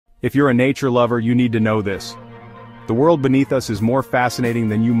If you're a nature lover, you need to know this. The world beneath us is more fascinating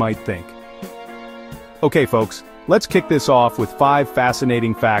than you might think. Okay folks, let's kick this off with 5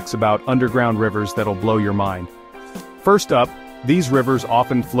 fascinating facts about underground rivers that'll blow your mind. First up, these rivers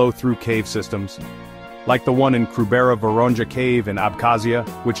often flow through cave systems. Like the one in Krubera-Voronya cave in Abkhazia,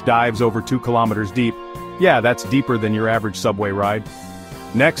 which dives over 2 kilometers deep. Yeah, that's deeper than your average subway ride.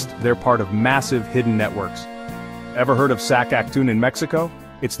 Next, they're part of massive hidden networks. Ever heard of Sac Actun in Mexico?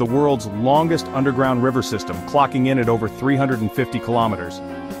 It's the world's longest underground river system, clocking in at over 350 kilometers.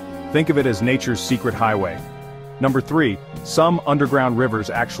 Think of it as nature's secret highway. Number 3, some underground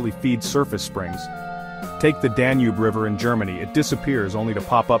rivers actually feed surface springs. Take the Danube River in Germany, it disappears only to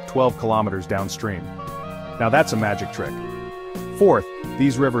pop up 12 kilometers downstream. Now that's a magic trick. Fourth,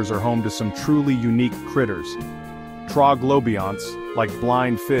 these rivers are home to some truly unique critters. Troglobionts, like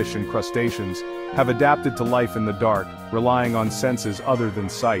blind fish and crustaceans, have adapted to life in the dark, relying on senses other than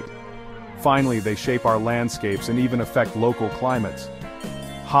sight. Finally, they shape our landscapes and even affect local climates.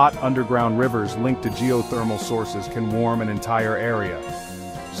 Hot underground rivers linked to geothermal sources can warm an entire area.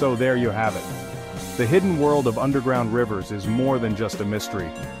 So there you have it. The hidden world of underground rivers is more than just a mystery.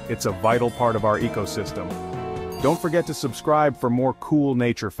 It's a vital part of our ecosystem. Don't forget to subscribe for more cool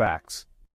nature facts.